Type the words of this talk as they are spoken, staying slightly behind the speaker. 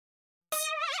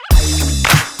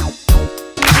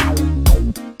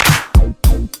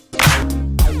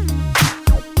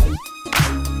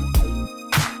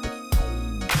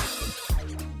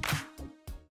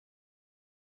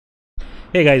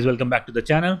Hey guys, welcome back to the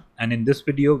channel, and in this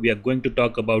video we are going to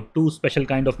talk about two special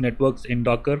kind of networks in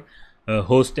Docker,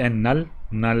 host and null.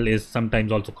 Null is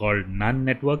sometimes also called none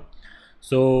network.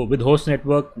 So with host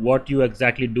network, what you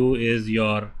exactly do is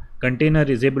your container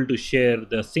is able to share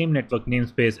the same network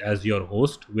namespace as your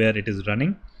host where it is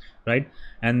running, right?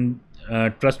 And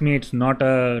trust me, it's not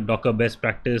a Docker best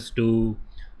practice to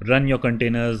run your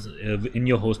containers in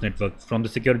your host network from the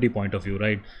security point of view,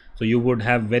 right? So you would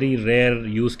have very rare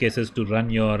use cases to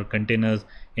run your containers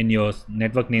in your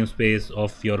network namespace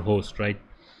of your host, right?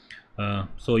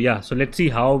 So let's see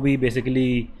how we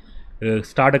basically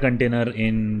start a container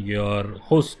in your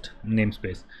host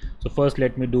namespace. So first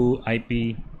let me do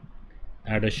IP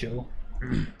add a show.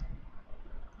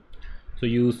 So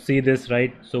you see this,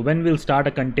 right? So when we'll start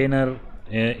a container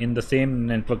in the same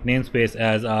network namespace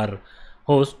as our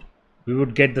host, we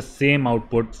would get the same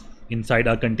output inside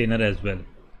our container as well,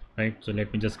 right? So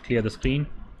let me just clear the screen.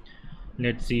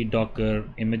 Let's see Docker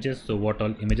images. So what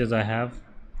all images I have.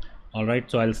 All right,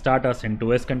 so I'll start a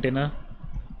CentOS container.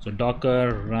 So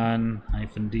Docker run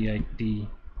 -dit,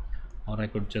 or I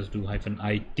could just do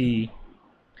 -it,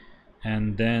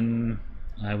 and then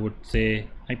I would say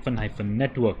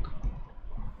 --network,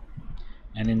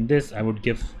 and in this I would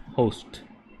give host,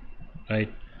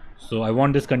 right? So I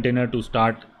want this container to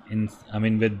start in,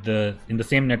 with the in the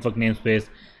same network namespace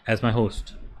as my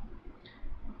host.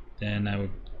 Then I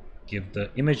would give the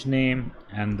image name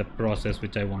and the process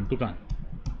which I want to run.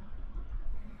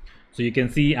 So you can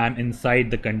see I'm inside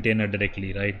the container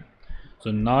directly, right? So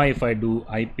now if I do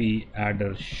IP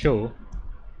adder show,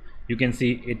 you can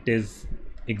see it is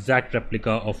exact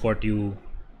replica of what you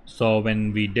saw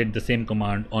when we did the same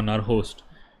command on our host.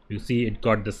 You see it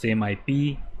got the same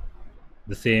IP,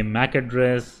 the same MAC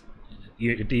address.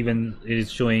 It even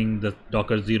is showing the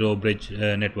Docker 0 bridge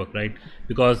network, right?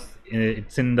 Because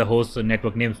it's in the host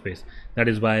network namespace. That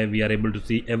is why we are able to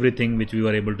see everything which we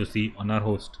were able to see on our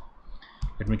host.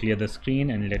 Let me clear the screen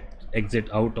and let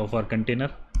exit out of our container.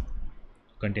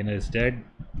 Container is dead.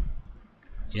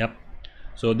 Yep.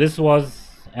 So this was,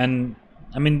 and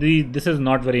this is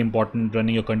not very important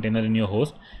running your container in your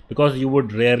host, because you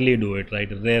would rarely do it,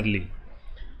 right? Rarely.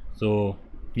 So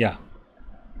yeah,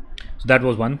 so that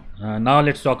was one. Now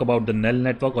let's talk about the null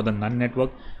network or the none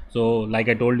network. So like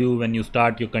I told you, when you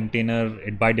start your container,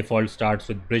 it by default starts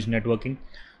with bridge networking.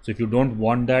 So if you don't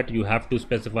want that, you have to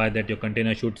specify that your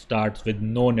container should start with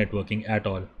no networking at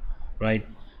all, right?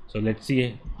 So let's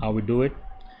see how we do it.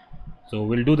 So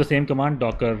we'll do the same command,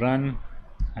 docker run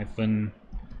 -it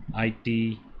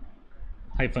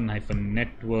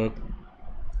 -network,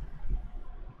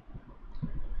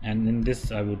 and in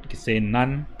this I would say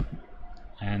none,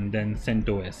 and then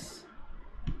CentOS,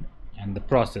 and the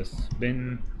process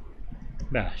bin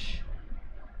bash.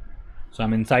 So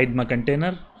I'm inside my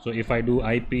container. So if I do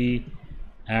IP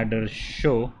adder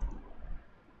show,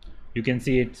 you can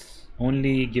see it's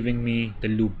only giving me the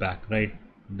loop back, right?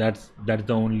 That's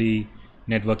the only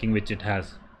networking which it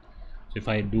has. So if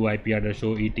I do IP adder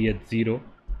show ETH0,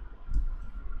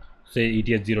 say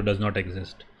ETH0 does not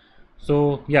exist.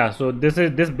 So yeah, so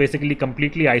this basically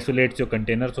completely isolates your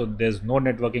container. So there's no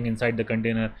networking inside the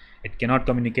container. It cannot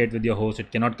communicate with your host.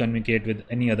 It cannot communicate with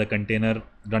any other container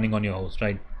running on your host,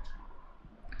 right?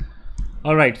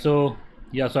 All right, so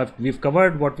yeah, so we've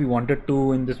covered what we wanted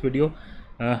to in this video.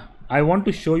 I want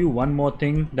to show you one more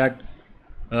thing, that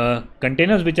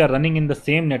containers which are running in the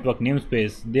same network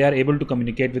namespace, they are able to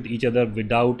communicate with each other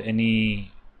without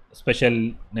any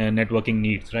special networking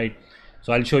needs, right?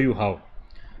 So I'll show you how.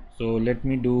 So let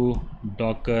me do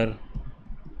docker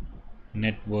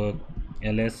network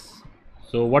ls.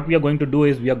 So what we are going to do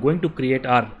is we are going to create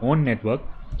our own network,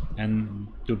 and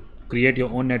to create your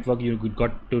own network, you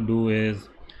got to do is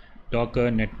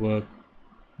docker network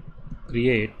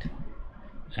create,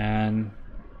 and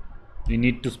we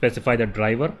need to specify the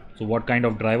driver. So what kind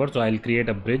of driver? So I'll create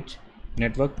a bridge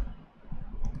network,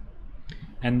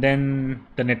 and then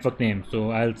the network name.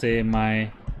 So I'll say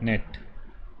my net.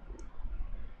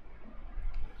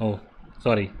 Oh,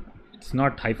 sorry, it's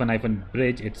not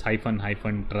 -bridge, it's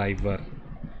 -driver,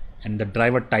 and the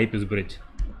driver type is bridge.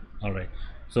 All right,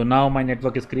 so now my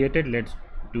network is created. Let's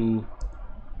do,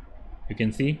 you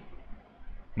can see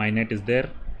my net is there,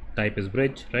 type is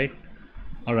bridge, right?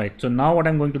 All right, so now what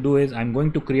I'm going to do is I'm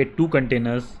going to create two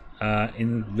containers in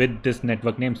with this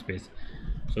network namespace.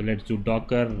 So let's do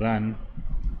docker run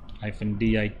 -dit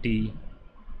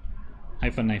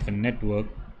 -network,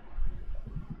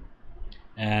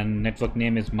 and network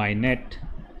name is my net,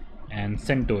 and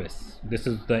CentOS. This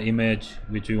is the image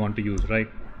which we want to use, right?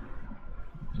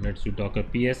 Let's do docker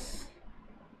ps,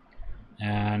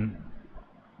 and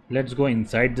let's go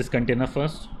inside this container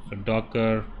first. So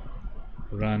docker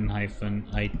run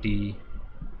 -it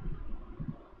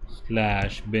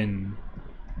 /bin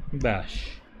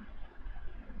bash.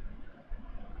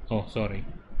 Oh, sorry,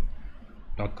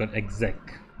 docker exec.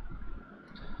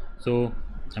 So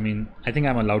I think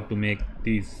I'm allowed to make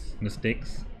these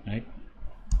mistakes, right?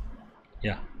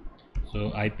 Yeah.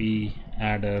 So IP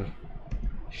adder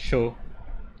show.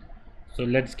 So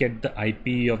let's get the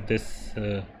IP of this.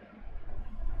 So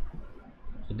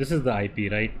this is the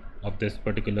IP, right, of this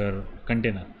particular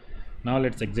container. Now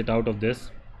let's exit out of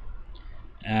this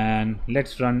and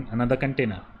let's run another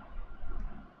container.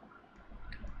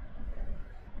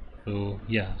 So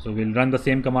yeah, so we'll run the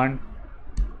same command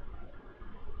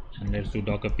and let's do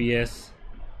docker ps.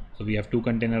 So we have two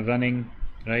containers running,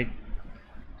 right?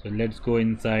 So let's go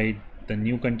inside the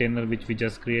new container which we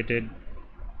just created,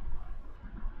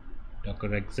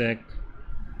 docker exec,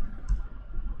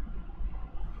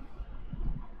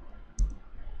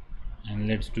 and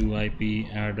let's do IP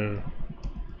adder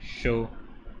show.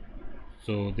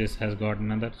 So this has got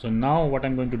another. So now what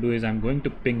I'm going to do is I'm going to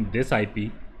ping this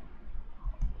IP.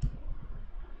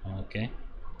 Okay,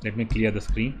 let me clear the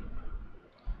screen.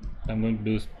 What I'm going to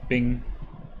do is ping.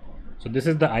 So this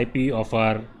is the IP of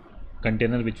our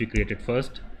container which we created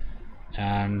first,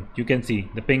 and you can see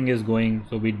the ping is going.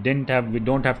 So we don't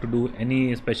have to do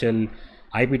any special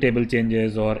IP table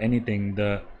changes or anything.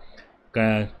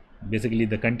 Basically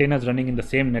the containers running in the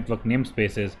same network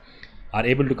namespaces are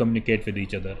able to communicate with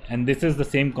each other, and this is the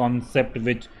same concept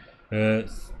which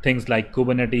things like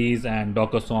Kubernetes and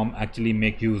Docker Swarm actually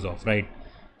make use of, right?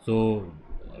 So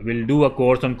we'll do a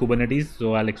course on Kubernetes,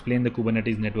 so I'll explain the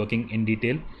Kubernetes networking in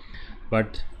detail,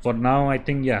 but for now I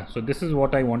think, yeah, so this is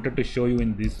what I wanted to show you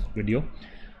in this video.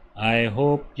 I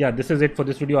hope, yeah, this is it for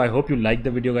this video. I hope you like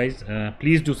the video, guys.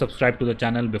 Please do subscribe to the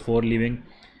channel before leaving,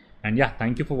 and yeah,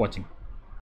 thank you for watching.